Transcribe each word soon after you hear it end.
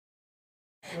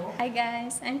Hi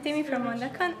guys, I'm Timmy from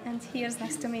MondoCon and here's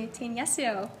next to me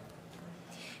TinYasuo.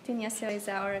 TinYasuo is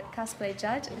our cosplay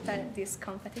judge at this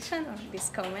competition or this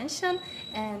convention,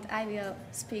 and I will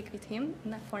speak with him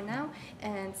for now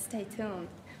and stay tuned.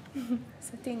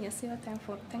 So TinYasuo,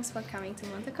 thanks for coming to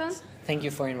MondoCon. Thank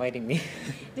you for inviting me.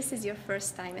 This is your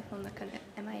first time at MondoCon,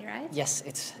 am I right? Yes,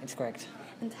 it's correct.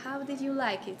 And how did you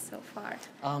like it so far?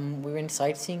 We went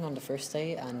sightseeing on the first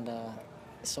day and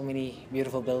so many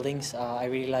beautiful buildings. I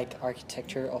really like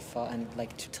architecture and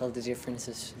like to tell the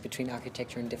differences between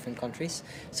architecture in different countries.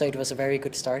 So it was a very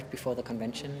good start before the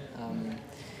convention,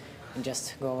 and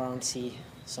just go around, see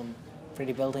some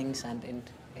pretty buildings and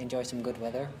enjoy some good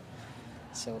weather.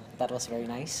 So that was very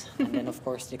nice. And then of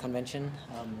course the convention,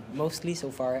 mostly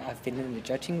so far I've been in the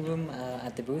judging room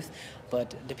at the booth,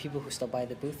 but the people who stopped by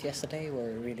the booth yesterday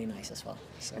were really nice as well.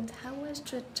 So. And how was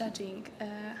the judging?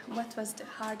 What was the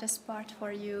hardest part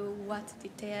for you? What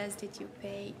details did you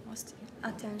pay most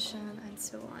attention and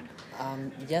so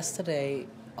on? Yesterday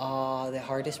the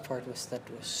hardest part was that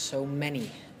there was so many.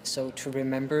 So to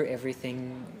remember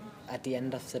everything at the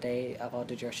end of the day about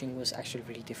the judging was actually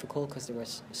really difficult because there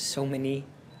was so many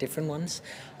different ones.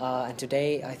 And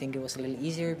today I think it was a little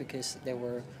easier because there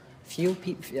were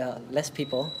less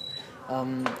people.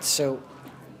 So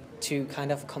to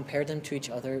kind of compare them to each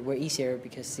other were easier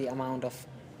because the amount of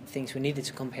things we needed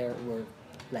to compare were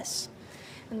less.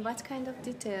 And what kind of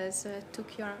details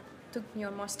took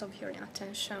your most of your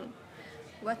attention?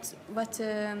 What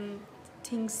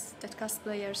things that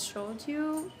cosplayers showed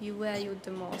you valued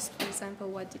the most? For example,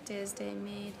 what details they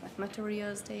made, what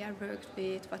materials they are worked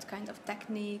with, what kind of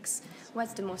techniques?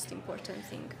 What's the most important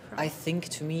thing? I think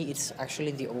to me it's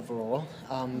actually the overall,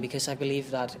 because I believe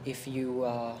that if you,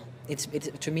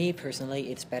 to me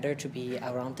personally, it's better to be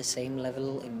around the same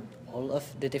level in all of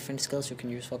the different skills you can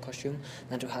use for costume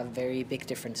than to have very big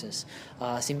differences.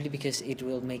 Simply because it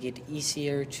will make it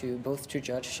easier to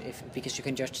judge, because you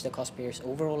can judge the cosplayer's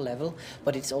overall level,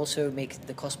 but it's also make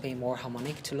the cosplay more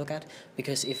harmonic to look at.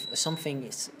 Because if something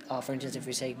is, for instance, if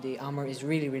we say the armor is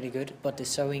really, really good, but the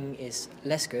sewing is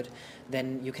less good,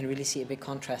 then you can really see a big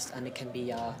contrast, and it can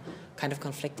be kind of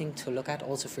conflicting to look at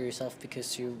also for yourself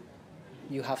because you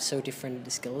have so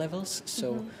different skill levels.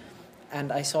 So,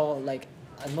 and I saw like.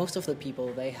 Most of the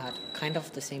people, they had kind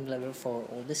of the same level for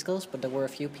all the skills, but there were a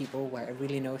few people where I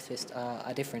really noticed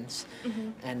a difference.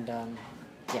 And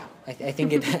yeah, I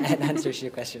think it answers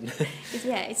your question.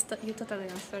 Yeah, you totally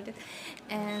answered it.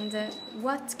 And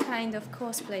what kind of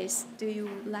cosplays do you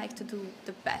like to do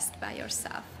the best by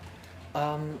yourself?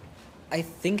 I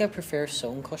think I prefer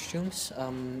sewn costumes,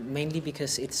 mainly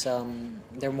because it's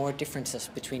there are more differences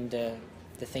between the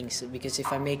things. Because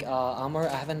if I make armor,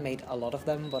 I haven't made a lot of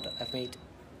them, but I've made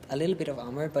a little bit of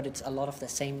armor, but it's a lot of the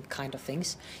same kind of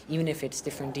things. Even if it's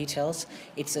different details,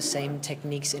 it's the same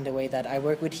techniques in the way that I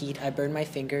work with heat, I burn my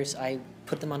fingers, I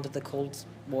put them under the cold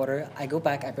water, I go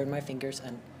back, I burn my fingers,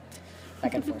 and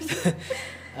back and forth.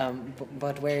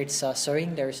 But where it's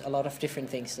sewing, there's a lot of different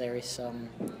things. There is,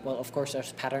 well, of course,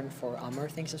 there's pattern for armor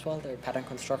things as well, there's pattern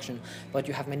construction, but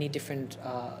you have many different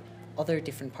other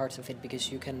different parts of it,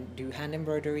 because you can do hand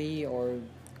embroidery or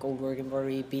gold work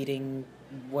embroidery, beading,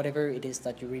 whatever it is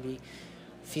that you really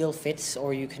feel fits,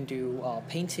 or you can do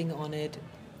painting on it.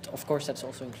 Of course, that's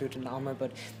also included in armor,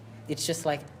 but it's just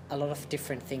like a lot of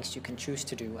different things you can choose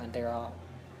to do, and there are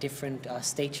different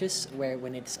stages where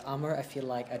when it's armor, I feel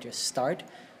like I just start,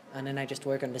 and then I just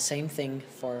work on the same thing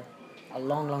for a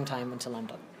long, long time until I'm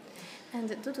done. And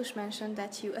Dudus mentioned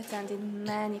that you attended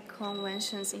many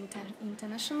conventions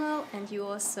international, and you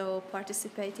also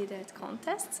participated at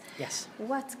contests. Yes.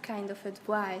 What kind of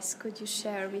advice could you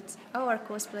share with our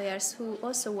cosplayers who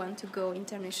also want to go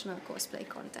international cosplay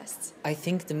contests? I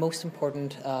think the most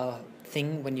important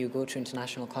thing when you go to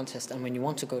international contests and when you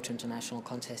want to go to international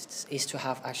contests is to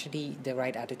have actually the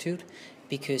right attitude,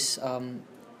 because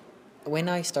when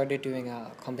I started doing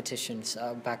competitions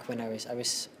back when I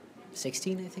was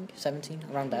 16, I think, 17,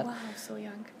 around that. Wow, so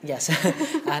young. Yes,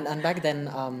 and back then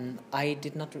I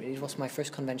did not. It was my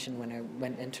first convention when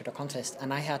I entered a contest,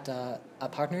 and I had a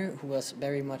partner who was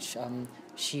very much.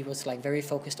 She was like very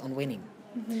focused on winning,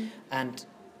 and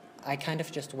I kind of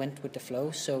just went with the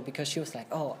flow. So because she was like,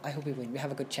 "Oh, I hope we win. We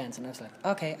have a good chance," and I was like,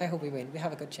 "Okay, I hope we win. We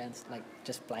have a good chance." Like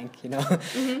just blank, you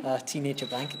know, teenager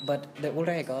blank. But the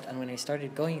older I got, and when I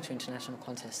started going to international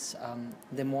contests,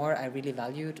 the more I really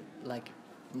valued like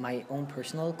my own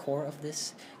personal core of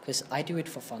this, because I do it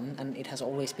for fun, and it has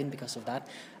always been because of that,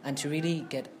 and to really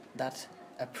get that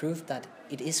approved that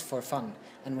it is for fun.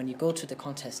 And when you go to the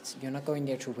contests, you're not going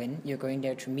there to win, you're going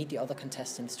there to meet the other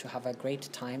contestants, to have a great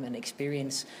time and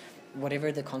experience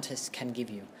whatever the contest can give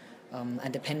you.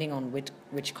 And depending on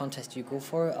which contest you go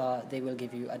for, they will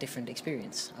give you a different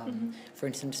experience. For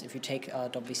instance, if you take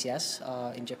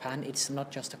WCS in Japan, it's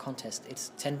not just a contest.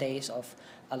 It's 10 days of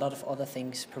a lot of other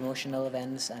things, promotional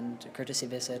events and courtesy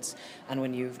visits. And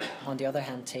when you, on the other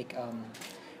hand, take,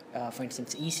 for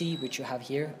instance, EC, which you have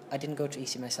here. I didn't go to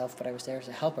EC myself, but I was there as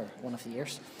a helper one of the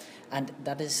years. And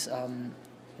that is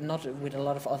not with a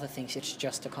lot of other things, it's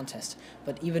just a contest.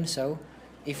 But even so,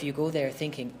 if you go there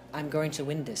thinking, I'm going to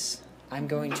win this, I'm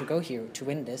going to go here to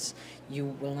win this, you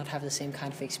will not have the same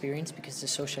kind of experience because the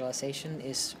socialization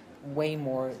is way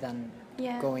more than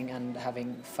going and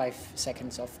having 5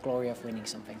 seconds of glory of winning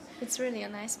something. It's really a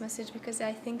nice message, because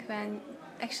I think when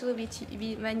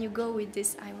when you go with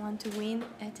this I want to win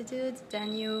attitude,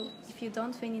 then if you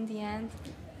don't win in the end,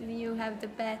 you have the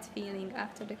bad feeling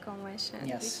after the convention,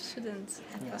 which shouldn't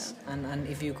happen. Yes, and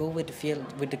if you go with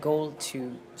the goal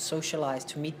to socialize,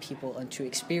 to meet people, and to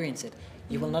experience it,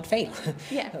 you will not fail.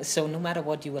 So no matter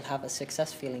what, you will have a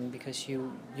success feeling because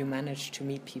you manage to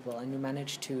meet people and you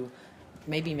manage to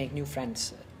maybe make new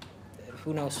friends.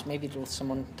 Who knows? Maybe it will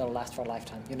someone that'll last for a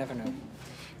lifetime. You never know.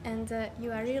 And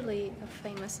you are really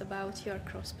famous about your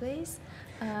crossplays.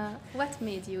 What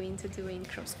made you into doing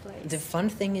crossplays? The fun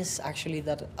thing is actually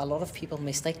that a lot of people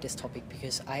mistake this topic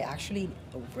because I actually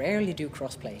rarely do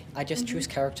crossplay. I just choose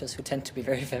characters who tend to be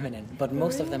very feminine, but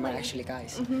most of them are actually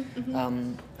guys.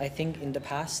 I think in the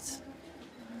past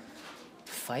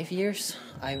 5 years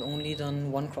I've only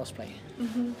done one crossplay,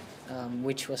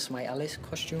 which was my Alice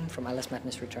costume from Alice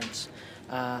Madness Returns.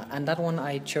 And that one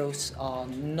I chose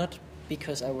not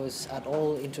because I was at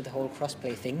all into the whole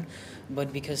crossplay thing,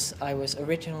 but because I was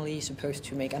originally supposed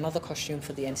to make another costume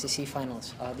for the NCC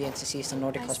finals. The NCC is the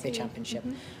Nordic Cosplay Championship,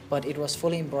 but it was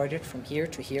fully embroidered from here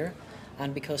to here,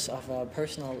 and because of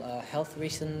personal health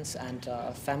reasons and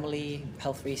family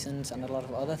health reasons and a lot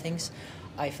of other things,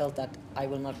 I felt that I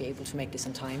will not be able to make this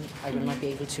in time. I will not be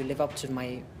able to live up to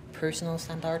my personal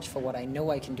standards for what I know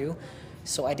I can do.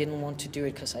 So I didn't want to do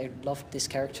it because I loved this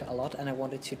character a lot and I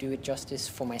wanted to do it justice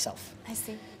for myself. I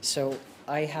see. So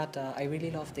I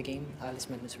really loved the game Alice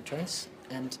Madness Returns,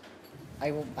 and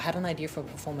I had an idea for a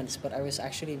performance, but I was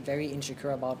actually very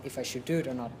insecure about if I should do it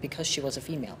or not because she was a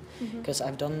female. Because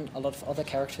I've done a lot of other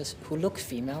characters who look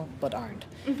female but aren't.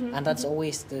 And that's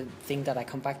always the thing that I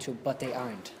come back to, but they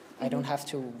aren't. I don't have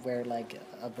to wear like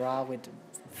a bra with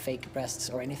fake breasts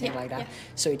or anything like that.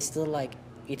 So it's still like,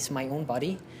 it's my own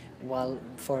body. While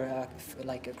for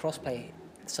like a crossplay,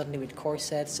 suddenly with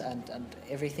corsets and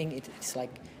everything, it's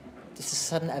like this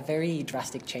is a very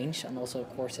drastic change, and also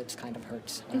corsets kind of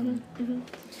hurts.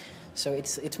 So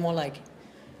it's more like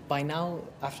by now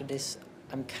after this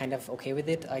I'm kind of okay with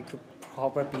it. I could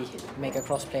probably make a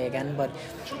crossplay again, but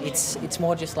it's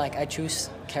more just like I choose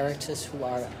characters who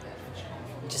are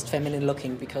just feminine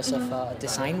looking because of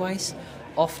design wise,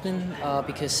 often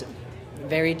because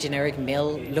very generic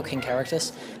male-looking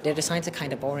characters, their designs are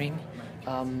kind of boring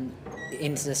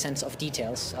in the sense of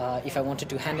details. If I want to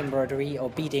do hand embroidery or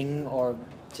beading or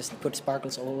just put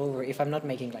sparkles all over, if I'm not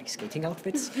making like skating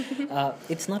outfits,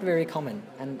 it's not very common,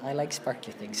 and I like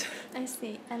sparkly things. I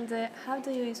see. And how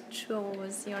do you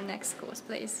choose your next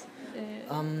cosplays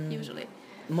usually?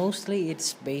 Mostly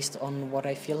it's based on what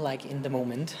I feel like in the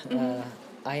moment.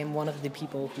 I am one of the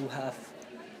people who have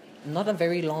not a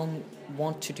very long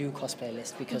want to do cosplay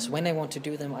list, because when I want to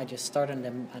do them I just start on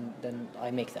them and then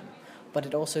I make them. But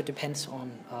it also depends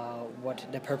on what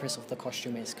the purpose of the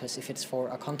costume is, because if it's for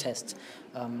a contest,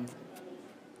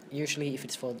 usually if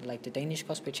it's for like the Danish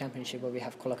Cosplay Championship where we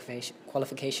have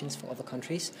qualifications for other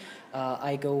countries,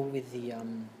 I go with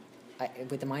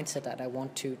the mindset that I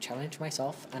want to challenge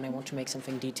myself and I want to make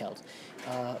something detailed,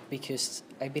 because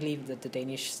I believe that the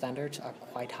Danish standards are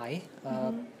quite high,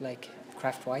 like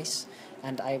craft-wise,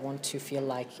 and I want to feel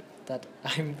like that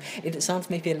it sounds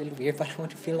maybe a little weird, but I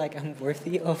want to feel like I'm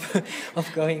worthy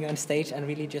of going on stage and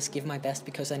really just give my best,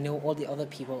 because I know all the other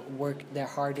people work their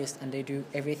hardest and they do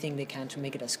everything they can to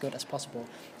make it as good as possible.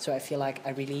 So I feel like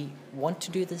I really want to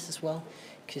do this as well,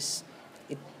 because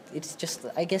it's just,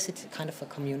 I guess it's kind of a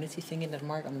community thing in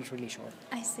Denmark, I'm not really sure.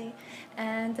 I see.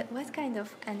 And what kind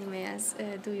of animes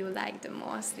do you like the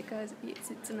most? Because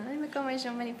it's an anime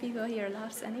convention, many people here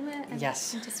loves anime, and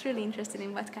yes. I'm just really interested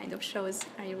in what kind of shows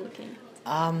are you looking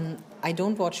at? I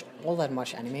don't watch all that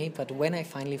much anime, but when I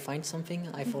finally find something,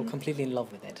 I fall completely in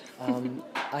love with it.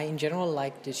 I in general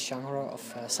like this genre of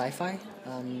sci-fi,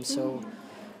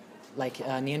 like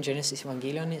Neon Genesis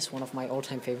Evangelion is one of my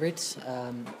all-time favorites,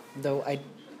 though I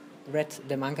read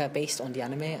the manga based on the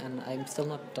anime, and I'm still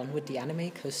not done with the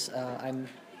anime because I'm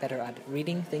better at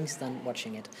reading things than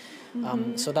watching it.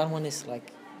 So that one is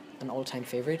like an all-time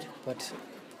favorite, but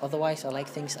otherwise I like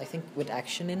things I think with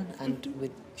action in and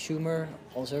with humor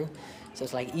also. So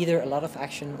it's like either a lot of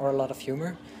action or a lot of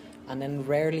humor, and then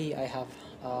rarely I have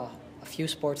a few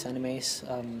sports animes,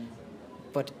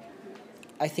 but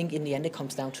I think in the end it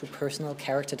comes down to personal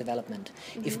character development.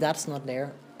 If that's not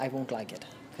there, I won't like it.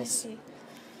 I see.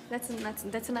 That's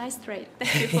a nice trait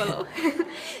that you follow.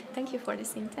 Thank you for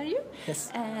this interview. Yes.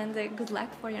 And good luck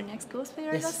for your next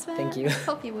cosplayer Yes, as well. thank you.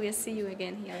 Hope you will see you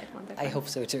again here at MondoCon. I hope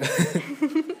so too.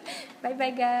 Bye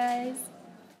bye, guys.